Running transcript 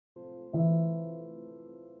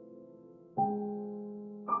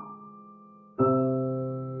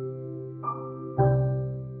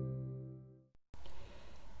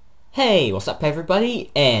Hey, what's up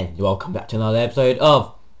everybody, and welcome back to another episode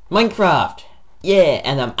of Minecraft! Yeah,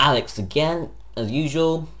 and I'm Alex again, as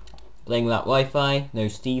usual, playing without Wi-Fi, no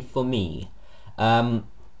Steve for me. But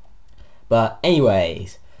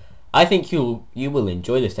anyways, I think you will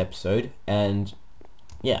enjoy this episode, and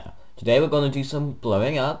yeah, today we're gonna do some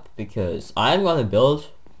blowing up, because I'm gonna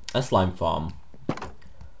build a slime farm.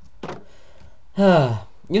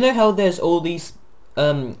 You know how there's all these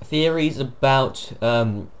theories about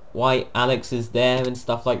why Alex is there and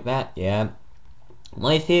stuff like that? Yeah.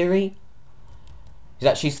 My theory is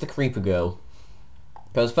that she's the creeper girl.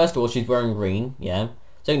 Because first of all, she's wearing green, yeah.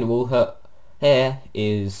 Second of all, her hair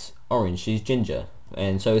is orange, she's ginger.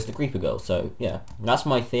 And so is the creeper girl, so yeah. That's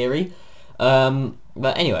my theory.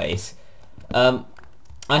 But anyways, I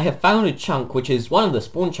have found a chunk, which is one of the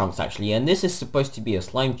spawn chunks actually, and this is supposed to be a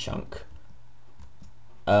slime chunk.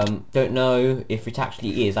 Don't know if it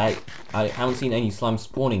actually is. I haven't seen any slime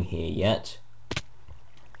spawning here yet.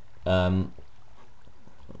 And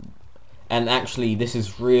actually this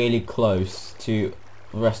is really close to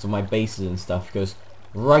the rest of my bases and stuff, because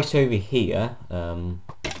right over here, oh,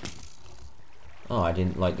 I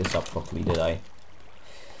didn't light this up properly, did I?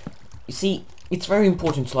 You see, it's very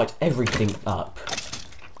important to light everything up,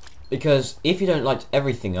 because if you don't light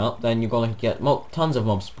everything up, then you're gonna get tons of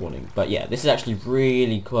mobs spawning. But yeah, this is actually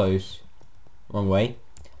really close. Wrong way.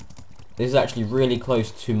 This is actually really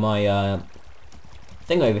close to my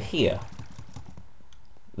thing over here.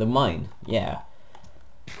 The mine, yeah.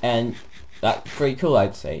 And that's pretty cool,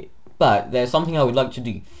 I'd say. But there's something I would like to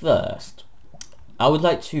do first. I would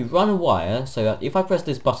like to run a wire so that if I press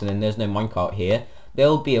this button and there's no minecart here,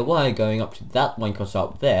 there'll be a wire going up to that minecart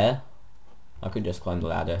up there. I could just climb the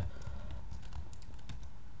ladder.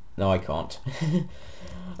 No, I can't.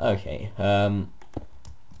 Okay, I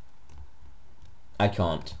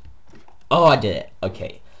can't. Oh, I did it.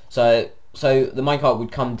 Okay, so the minecart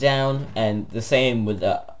would come down, and the same with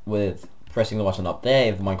pressing the button up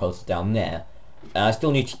there if the minecart's down there. And I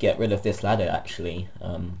still need to get rid of this ladder actually.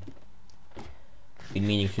 Been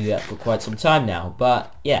meaning to do that for quite some time now,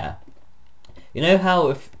 but yeah. You know how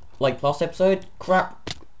if, like last episode, crap.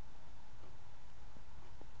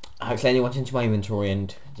 I accidentally went into my inventory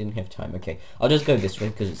and didn't have time. Okay, I'll just go this way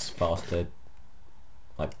because it's faster,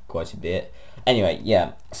 like quite a bit. Anyway,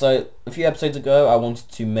 yeah. So a few episodes ago, I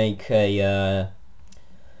wanted to make a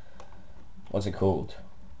what's it called?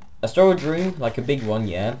 A storage room, like a big one.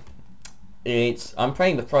 Yeah. I'm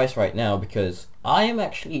paying the price right now because I am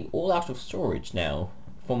actually all out of storage now,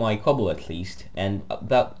 for my cobble at least, and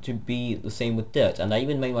about to be the same with dirt. And I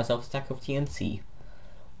even made myself a stack of TNT.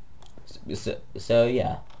 So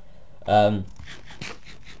yeah.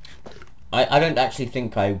 I don't actually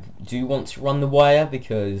think I do want to run the wire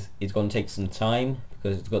because it's going to take some time,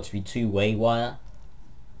 because it's got to be two-way wire.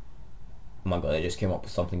 Oh my god, I just came up with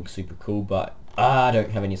something super cool, but I don't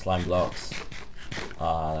have any slime blocks.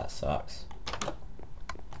 That sucks.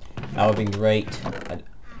 That would have been great.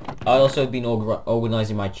 I also been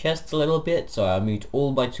organizing my chests a little bit, so I moved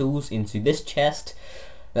all my tools into this chest.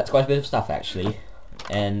 That's quite a bit of stuff actually,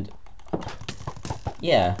 and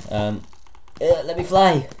yeah, let me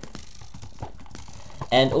fly.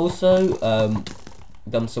 And also,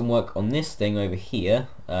 done some work on this thing over here.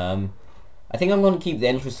 I think I'm going to keep the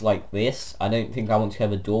entrance like this. I don't think I want to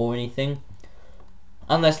have a door or anything.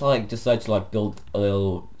 Unless I like decide to like build a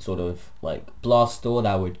little sort of like blast door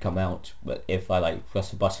that would come out. But if I like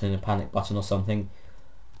press a button, a panic button or something,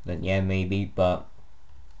 then yeah, maybe. But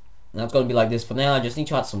that's going to be like this for now. I just need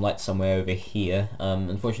to add some light somewhere over here.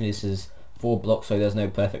 Unfortunately, this is 4 blocks, so there's no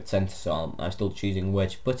perfect center, so I'm still choosing where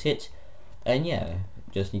to put it. And yeah,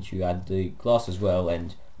 just need to add the glass as well,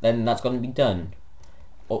 and then that's going to be done.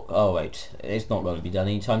 Oh wait, it's not going to be done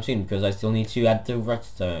anytime soon because I still need to add the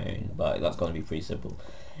redstone, but that's going to be pretty simple.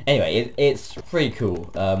 Anyway, it's pretty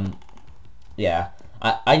cool. Yeah,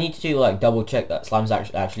 I need to like double check that slime's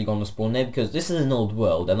actually going to spawn there, because this is an old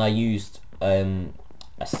world, and I used a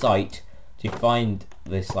site to find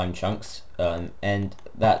the slime chunks, and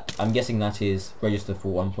that I'm guessing that is registered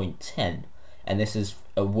for 1.10, and this is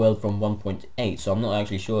a world from 1.8, so I'm not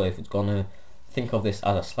actually sure if it's gonna think of this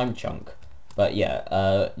as a slime chunk. But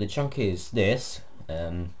yeah, the chunk is this,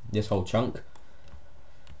 this whole chunk,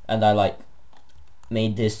 and I like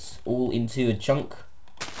made this all into a chunk.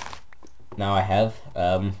 Now I have,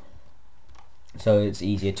 so it's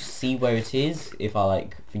easier to see where it is if I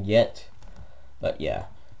like forget. But yeah.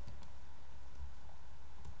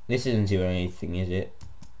 This isn't doing anything, is it?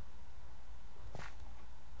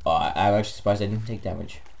 Oh, I'm actually surprised I didn't take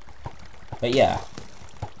damage. But yeah,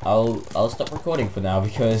 I'll stop recording for now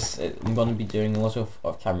because I'm gonna be doing a lot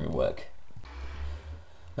of camera work.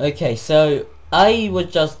 Okay, so I was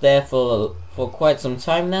just there for quite some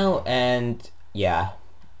time now, and yeah,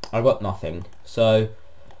 I got nothing. So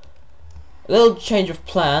a little change of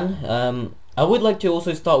plan. I would like to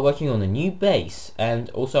also start working on a new base, and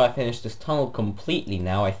also I finished this tunnel completely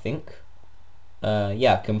now, I think.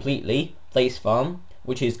 Yeah, completely. Place farm,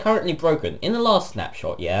 which is currently broken. In the last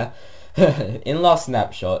snapshot, yeah. In the last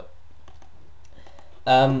snapshot,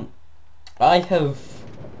 I have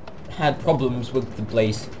had problems with the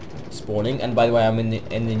place spawning, and by the way, I'm in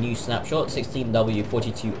the new snapshot,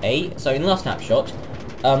 16W42A. So in the last snapshot,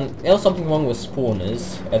 there was something wrong with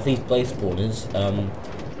spawners, at least blaze spawners,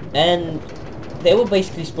 and they were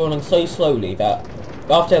basically spawning so slowly that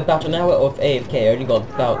after about an hour of AFK, I only got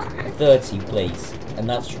about 30 blaze, and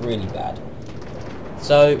that's really bad.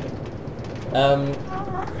 So,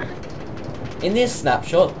 in this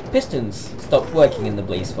snapshot, pistons stopped working in the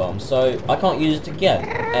blaze farm, so I can't use it again.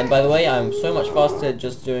 And by the way, I'm so much faster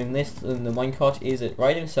just doing this than the minecart is at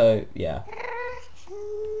writing, so yeah.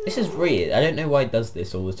 This is weird. I don't know why it does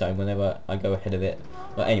this all the time whenever I go ahead of it.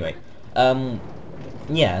 But anyway,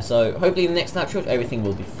 yeah, so hopefully in the next snapshot everything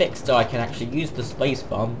will be fixed so I can actually use the space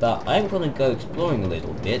farm, but I'm gonna go exploring a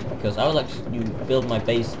little bit because I would like to build my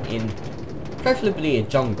base in preferably a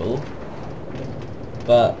jungle,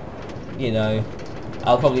 but you know,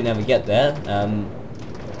 I'll probably never get there.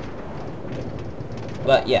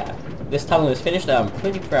 But yeah, this tunnel is finished and I'm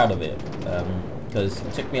pretty proud of it, because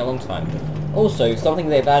it took me a long time. Also, something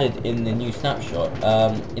they've added in the new snapshot,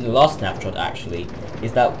 in the last snapshot actually,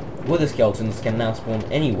 is that wither skeletons can now spawn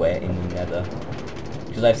anywhere in the nether.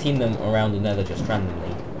 Because I've seen them around the nether just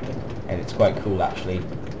randomly, and it's quite cool actually.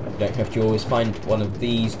 You don't have to always find one of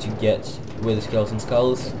these to get wither skeleton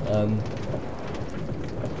skulls.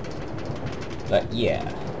 But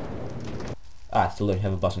yeah. I still don't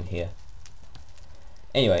have a button here.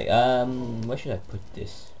 Anyway, where should I put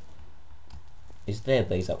this? Is there a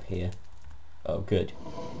blaze up here? Oh, good.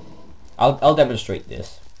 I'll demonstrate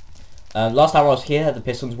this. Last time I was here, the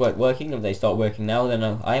pistons weren't working. If they start working now, then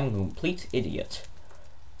I am a complete idiot.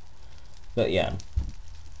 But yeah.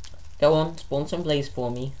 Go on, spawn some blaze for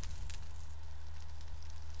me.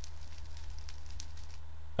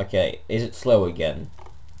 Okay, is it slow again?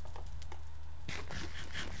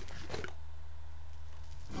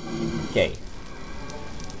 Okay.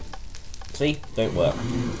 See? Don't work.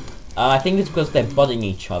 I think it's because they're budding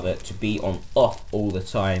each other to be on off all the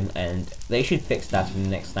time, and they should fix that in the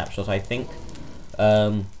next snapshot, I think.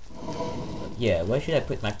 Yeah, where should I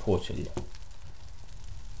put my portal?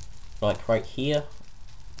 Like right here?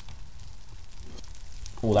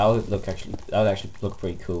 Oh, that would actually look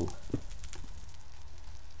pretty cool.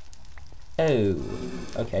 Oh,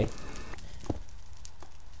 okay.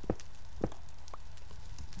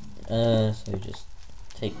 So just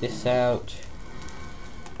take this out.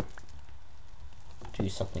 Do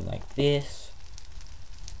something like this.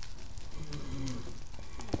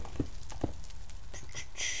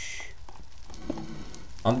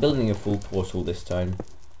 I'm building a full portal this time.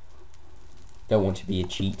 Don't want to be a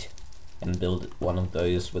cheat and build one of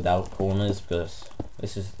those without corners, because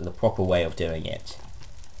this is the proper way of doing it.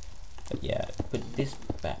 But yeah, put this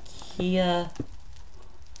back here.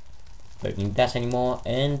 Don't need that anymore,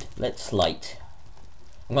 and let's light.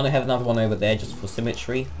 I'm gonna have another one over there just for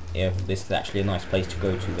symmetry, if this is actually a nice place to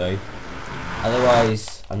go to though.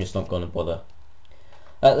 Otherwise, I'm just not gonna bother.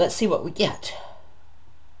 Let's see what we get.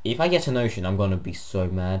 If I get an ocean, I'm gonna be so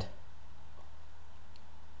mad.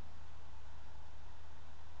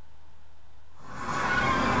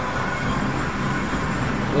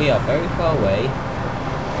 We are very far away.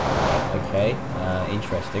 Okay,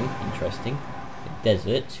 interesting. The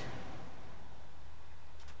desert.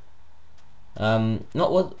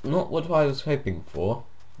 Not what I was hoping for.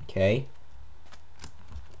 Okay.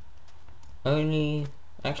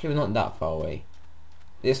 Actually we're not that far away.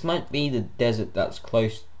 This might be the desert that's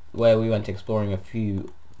close where we went exploring a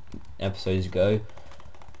few episodes ago.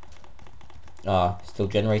 Still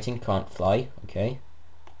generating, can't fly, okay.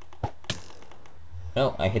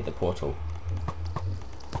 Oh, I hit the portal.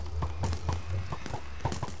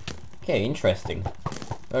 Okay, interesting.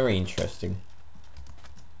 Very interesting.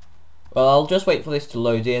 Well, I'll just wait for this to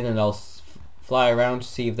load in and I'll fly around to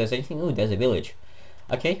see if there's anything. Ooh, there's a village.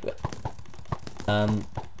 Okay.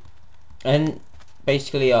 And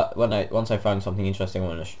basically, once I find something interesting,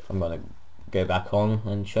 I'm gonna go back on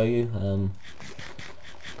and show you.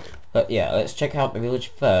 But yeah, let's check out the village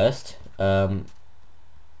first. I'm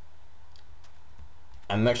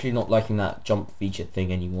actually not liking that jump feature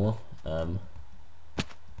thing anymore.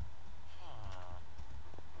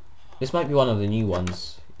 This might be one of the new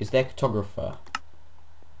ones. Is there a cartographer?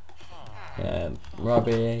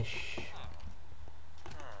 Rubbish.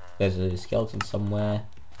 There's a skeleton somewhere.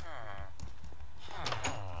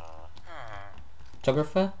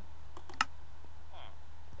 Photographer?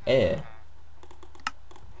 Air.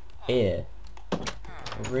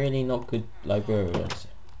 Really not good librarians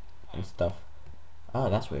and stuff. Oh,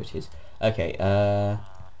 that's where it is. Okay,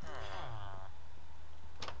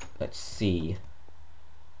 let's see.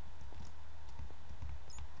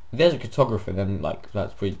 If there's a cartographer, then like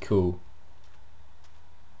that's pretty cool.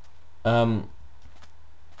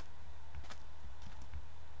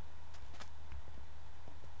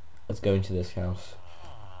 Let's go into this house.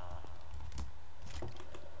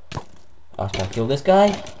 After I kill this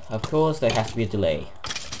guy, of course there has to be a delay.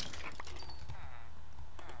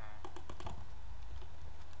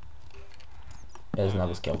 There's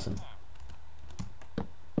another skeleton.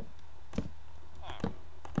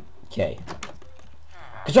 Okay.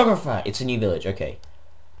 Cartographer! It's a new village, okay.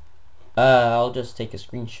 I'll just take a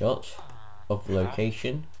screenshot of the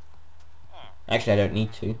location. Actually, I don't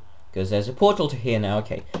need to, because there's a portal to here now,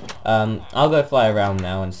 okay. I'll go fly around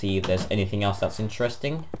now and see if there's anything else that's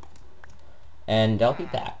interesting. And I'll be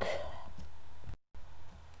back.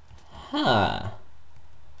 Huh.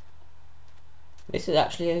 This is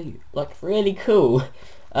actually, like, really cool.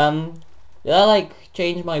 Did I, like,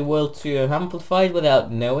 change my world to amplified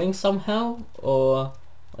without knowing somehow? Or,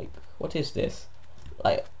 like, what is this?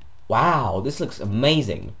 Like, wow, this looks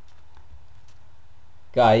amazing.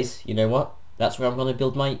 Guys, you know what? That's where I'm gonna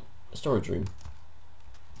build my storage room.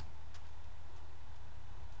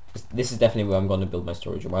 This is definitely where I'm gonna build my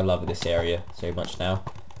storage room. I love this area so much now.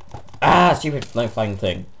 Ah, stupid flying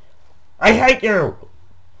thing. I hate you!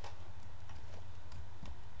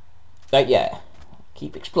 But yeah,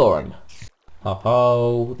 keep exploring.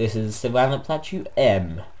 Oh, this is Savannah Plateau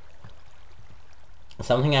M.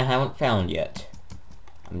 Something I haven't found yet.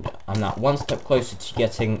 I'm not one step closer to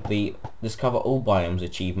getting the Discover All Biomes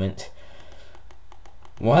achievement.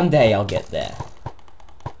 One day I'll get there.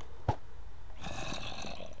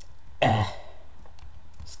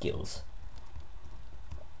 Skills.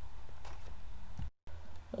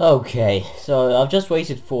 Okay, so I've just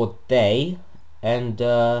waited for a day, and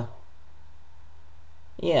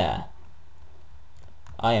yeah.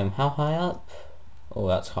 I am how high up? Oh,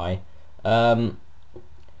 that's high. Yeah,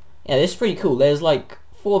 this is pretty cool. There's like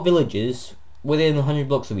 4 villages within 100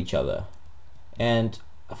 blocks of each other, and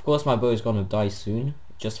of course my bow is gonna die soon.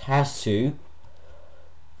 It just has to.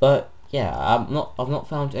 But yeah, I've not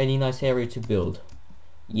found any nice area to build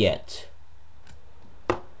yet.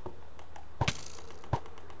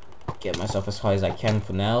 Get myself as high as I can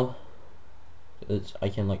for now, so that I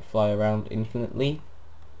can like fly around infinitely.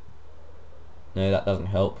 No, that doesn't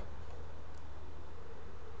help.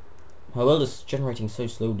 My world is generating so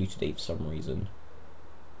slowly today for some reason.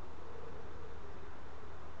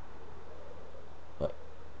 But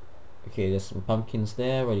okay, there's some pumpkins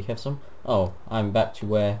there. Already have some. Oh, I'm back to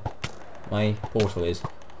where my portal is.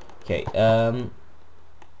 Okay,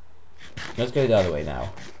 let's go the other way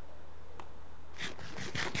now.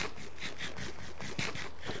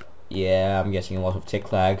 Yeah, I'm getting a lot of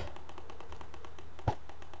tick lag.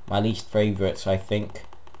 My least favourites, I think.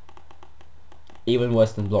 Even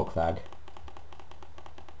worse than block lag.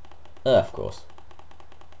 Of course.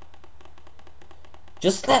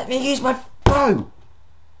 Just let me use my bow!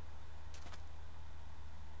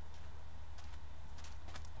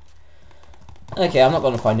 Okay, I'm not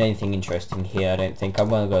going to find anything interesting here, I don't think. I'm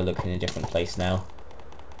going to go look in a different place now.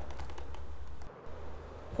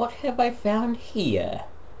 What have I found here?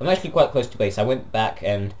 I'm actually quite close to base. I went back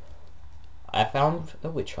and I found a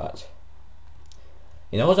witch hut.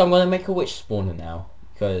 You know what? I'm gonna make a witch spawner now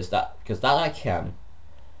because that I can.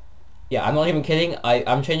 Yeah, I'm not even kidding.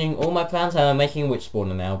 I'm changing all my plans and I'm making a witch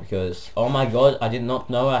spawner now because oh my god, I did not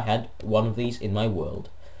know I had one of these in my world.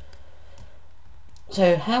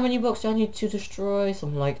 So how many blocks do I need to destroy?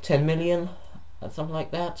 Something like 10 million, something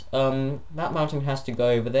like that. That mountain has to go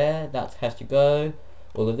over there. That has to go.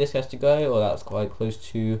 All of this has to go. Or that's quite close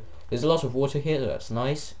to. There's a lot of water here, so that's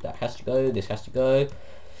nice. That has to go. This has to go.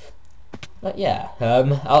 But yeah,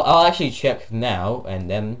 I'll actually check now, and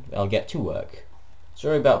then I'll get to work.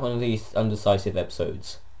 Sorry about one of these undecisive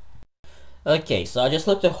episodes. Okay, so I just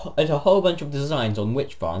looked at a whole bunch of designs on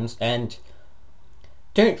witch farms, and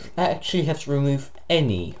don't actually have to remove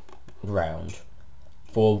any ground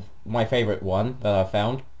for my favourite one that I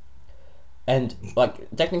found. And like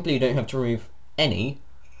technically you don't have to remove any.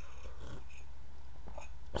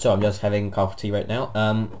 So I'm just having coffee tea right now.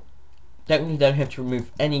 Technically don't have to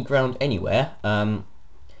remove any ground anywhere. But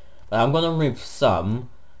I'm gonna remove some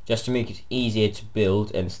just to make it easier to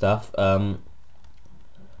build and stuff.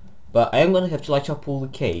 But I am going to have to light up all the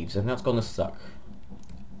caves, and that's going to suck.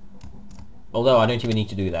 Although I don't even need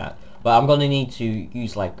to do that. But I'm going to need to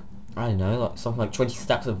use like, I don't know, like something like 20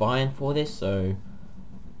 stacks of iron for this, so...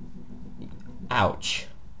 Ouch.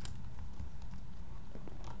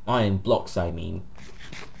 Iron blocks, I mean.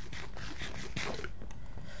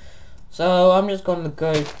 So I'm just going to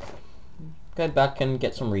go back and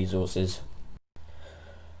get some resources.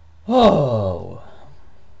 Oh,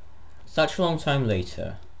 such a long time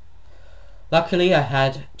later. Luckily I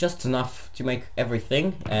had just enough to make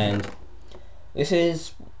everything, and this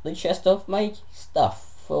is the chest of my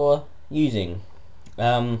stuff for using.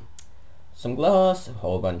 Some glass, a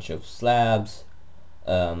whole bunch of slabs,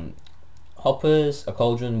 hoppers, a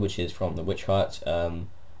cauldron which is from the witch hut,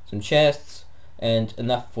 some chests, and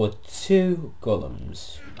enough for 2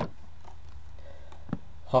 golems.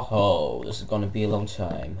 Ho ho, this is gonna be a long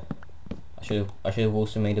time. I should have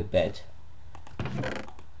also made a bed.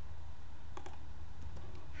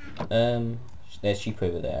 There's sheep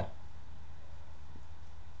over there.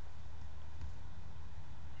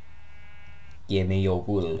 Give me your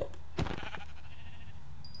wool.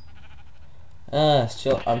 I'm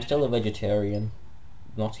still a vegetarian.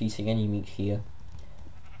 Not eating any meat here.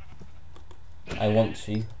 I want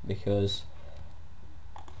to because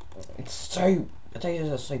potatoes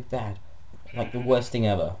are so bad, like the worst thing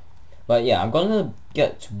ever. But yeah, I'm gonna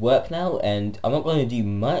get to work now, and I'm not gonna do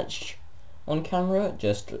much on camera.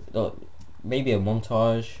 Just maybe a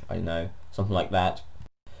montage. I don't know, something like that.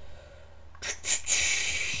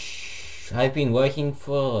 I've been working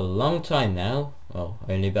for a long time now. Well,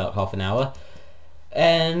 only about half an hour,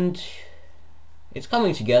 and it's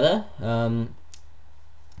coming together.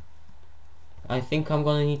 I think I'm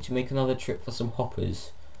gonna need to make another trip for some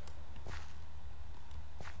hoppers.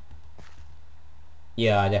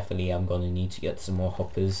 Yeah, I definitely am gonna need to get some more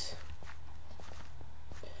hoppers.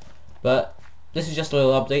 But this is just a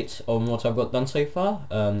little update on what I've got done so far.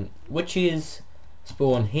 Witches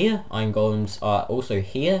spawn here, iron golems are also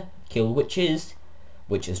here. Kill witches,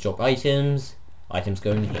 witches drop items, items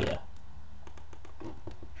go in here.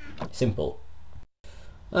 Simple.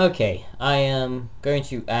 Okay, I am going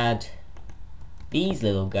to add these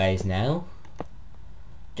little guys now,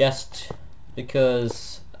 just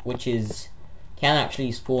because witches can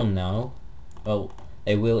actually spawn now. Well,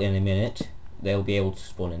 they will in a minute. They'll be able to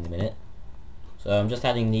spawn in a minute. So I'm just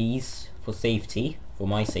adding these for safety, for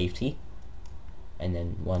my safety, and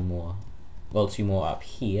then one more, well, 2 more up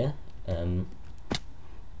here. That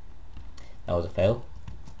was a fail.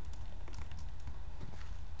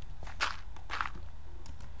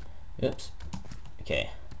 Oops. Okay.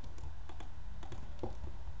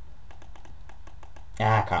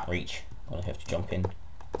 I can't reach. I'm gonna have to jump in.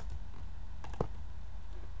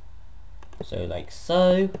 So like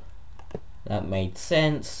so. That made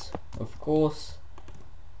sense, of course.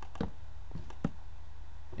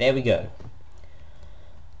 There we go.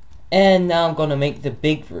 And now I'm gonna make the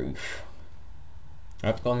big roof.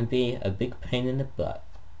 That's gonna be a big pain in the butt.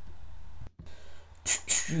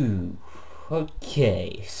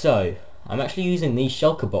 Okay, so I'm actually using these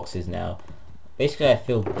shulker boxes now. Basically I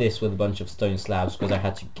filled this with a bunch of stone slabs because I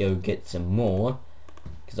had to go get some more,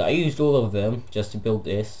 because I used all of them just to build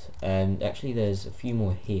this, and actually there's a few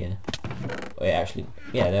more here. Wait, actually,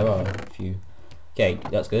 yeah, there are a few. Okay,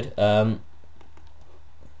 that's good. I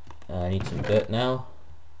need some dirt now.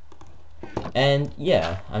 And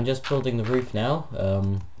yeah, I'm just building the roof now.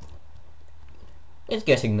 It's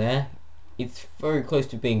getting there. It's very close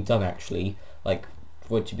to being done actually, like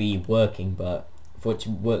for it to be working, but for it to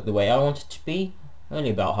work the way I want it to be, only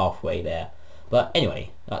about halfway there. But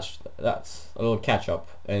anyway, that's a little catch up.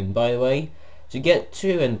 And by the way, to get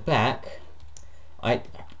to and back, I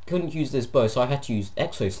couldn't use this bow, so I had to use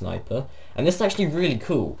Exo Sniper, and this is actually really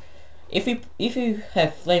cool. If you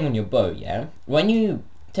have flame on your bow, yeah, when you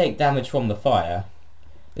take damage from the fire,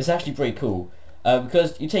 it's actually pretty cool,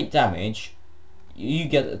 because you take damage, you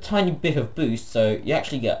get a tiny bit of boost, so you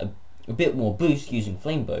actually get a bit more boost using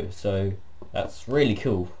flame bow, so that's really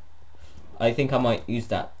cool. I think I might use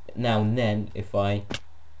that now and then if I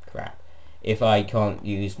can't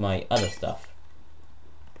use my other stuff.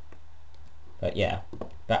 But yeah,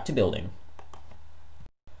 back to building.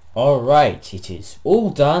 Alright, it is all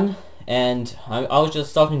done, and I was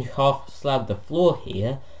just starting to half slab the floor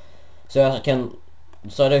here, so I don't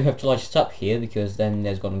have to light it up here, because then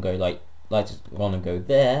there's gonna go light is gonna go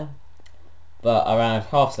there. But around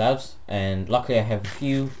half slabs, and luckily I have a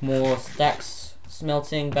few more stacks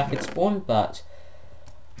smelting back at spawn. But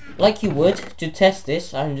like you would to test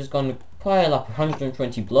this, I'm just gonna pile up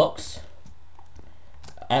 120 blocks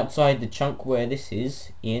outside the chunk where this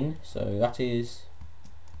is in, so that is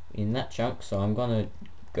in that chunk, so I'm gonna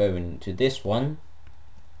go into this one.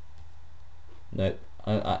 Nope.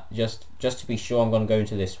 Just to be sure, I'm gonna go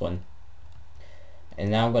into this one. And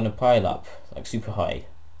now I'm gonna pile up like super high.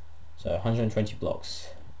 So 120 blocks.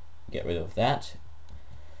 Get rid of that.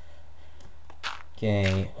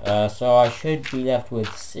 Okay, so I should be left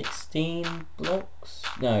with 16 blocks.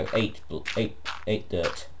 No, 8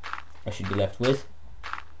 dirt. I should be left with.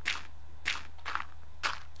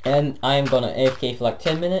 And I'm gonna AFK for like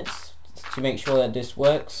 10 minutes to make sure that this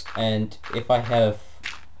works. And if I have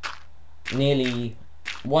nearly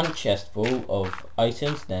one chest full of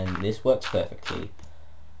items, then this works perfectly.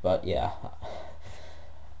 But yeah.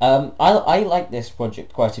 I like this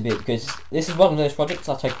project quite a bit because this is one of those projects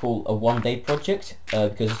that I call a one-day project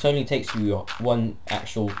because it only takes you one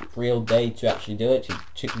actual real day to actually do it. It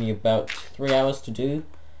took me about 3 hours to do,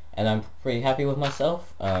 and I'm pretty happy with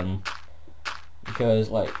myself because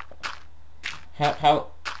like how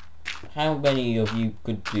many of you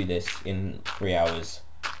could do this in 3 hours?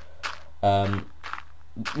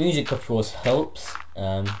 Music of course helps.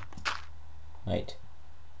 Right.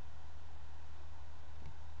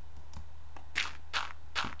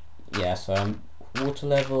 Yeah, so water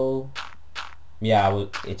level. Yeah,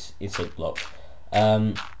 it's 8 blocks.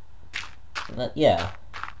 But yeah,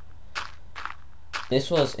 this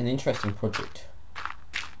was an interesting project.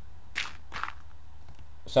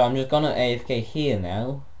 So I'm just gonna AFK here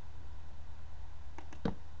now,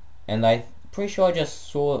 and I'm pretty sure I just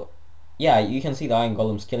saw. Yeah, you can see the iron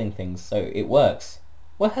golems killing things, so it works.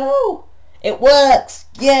 Woohoo! It works!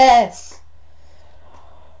 Yes!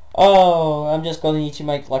 Oh, I'm just gonna need to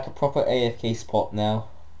make like a proper AFK spot now,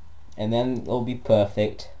 and then it'll be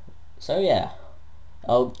perfect. So yeah,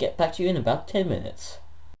 I'll get back to you in about 10 minutes.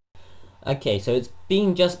 Okay, so it's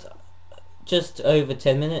been just over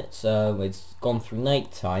 10 minutes. It's gone through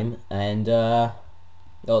night time, and well,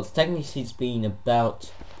 it's been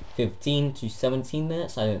about 15 to 17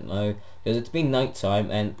 minutes. I don't know, because it's been night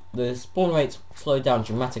time, and the spawn rates slowed down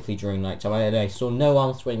dramatically during night time. I saw no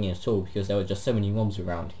arms spawning at all because there were just so many mobs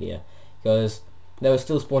around here. Because they were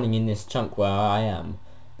still spawning in this chunk where I am,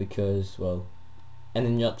 because well, and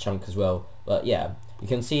in that chunk as well. But yeah, you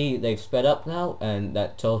can see they've sped up now, and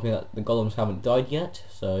that tells me that the golems haven't died yet.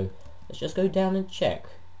 So let's just go down and check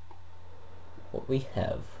what we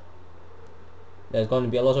have. There's going to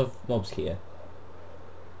be a lot of mobs here.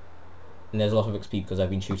 And there's a lot of XP because I've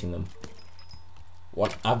been shooting them.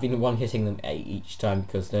 I've been one-hitting them each time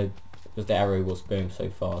because the arrow was going so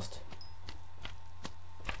fast.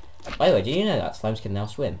 By the way, do you know that slimes can now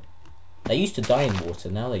swim? They used to die in water,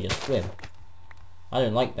 now they just swim. I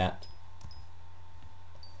don't like that.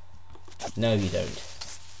 No, you don't.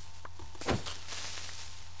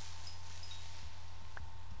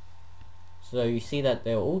 So you see that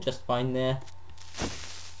they're all just fine there.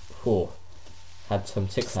 Whew. Had some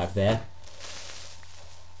tick lag there.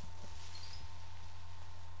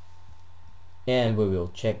 And we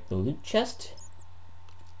will check the loot chest.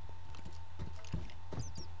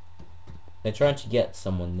 They're trying to get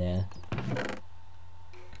someone there.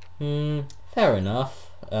 Fair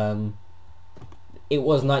enough. It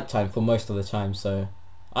was nighttime for most of the time, so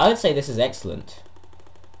I would say this is excellent.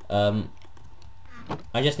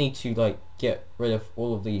 I just need to like get rid of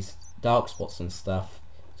all of these dark spots and stuff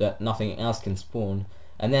so that nothing else can spawn,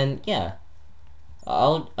 and then yeah,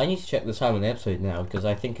 I need to check the time on the episode now because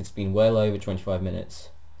I think it's been well over 25 minutes.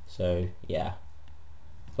 So yeah,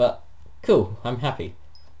 but cool, I'm happy.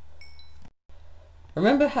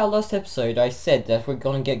 Remember how last episode I said that we're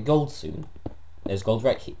gonna get gold soon? There's gold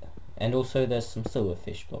right here, and also there's some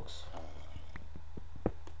silverfish blocks,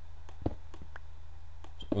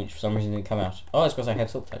 which for some reason didn't come out. Oh, it's because I have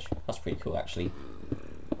silk touch. That's pretty cool actually.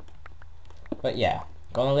 But yeah,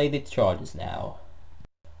 gonna lay the charges now.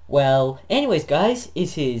 Well, anyways guys,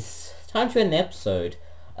 it is time to end the episode.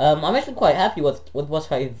 I'm actually quite happy with what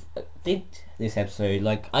I've did this episode.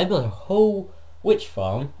 Like, I built a whole witch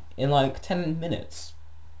farm in like 10 minutes.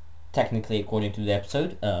 Technically, according to the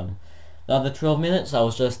episode. The other 12 minutes I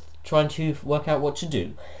was just trying to work out what to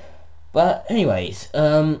do. But anyways,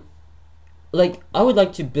 like, I would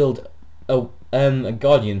like to build a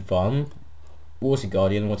guardian farm, water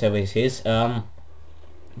guardian, whatever it is.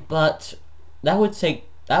 But that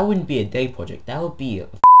wouldn't be a day project. That would be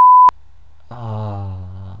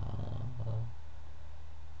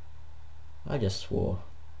I just swore.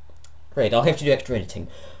 Great, I'll have to do extra editing.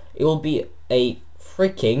 It will be a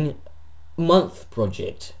freaking month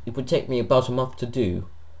project. It would take me about a month to do.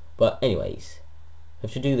 But anyways, I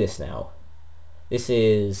have to do this now. This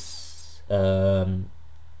is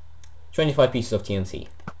 25 pieces of TNT.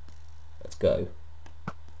 Let's go.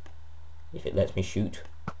 If it lets me shoot.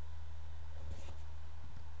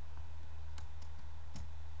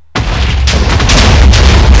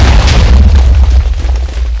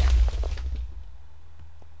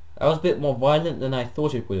 was a bit more violent than I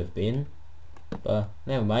thought it would have been. But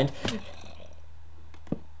never mind.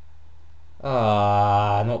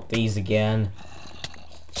 Ah, not these again.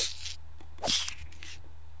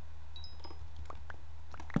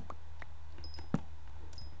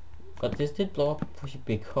 But this did blow up a pretty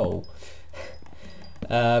big hole.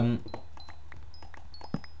 Wow.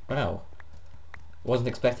 Wasn't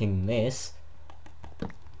expecting this.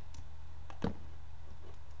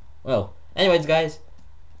 Well, anyways guys,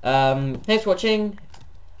 thanks for watching,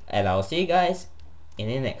 and I'll see you guys in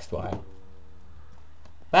the next one.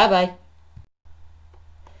 Bye bye.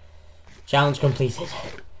 Challenge completed.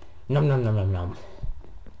 Nom nom nom nom nom.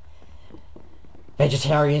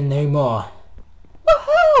 Vegetarian no more.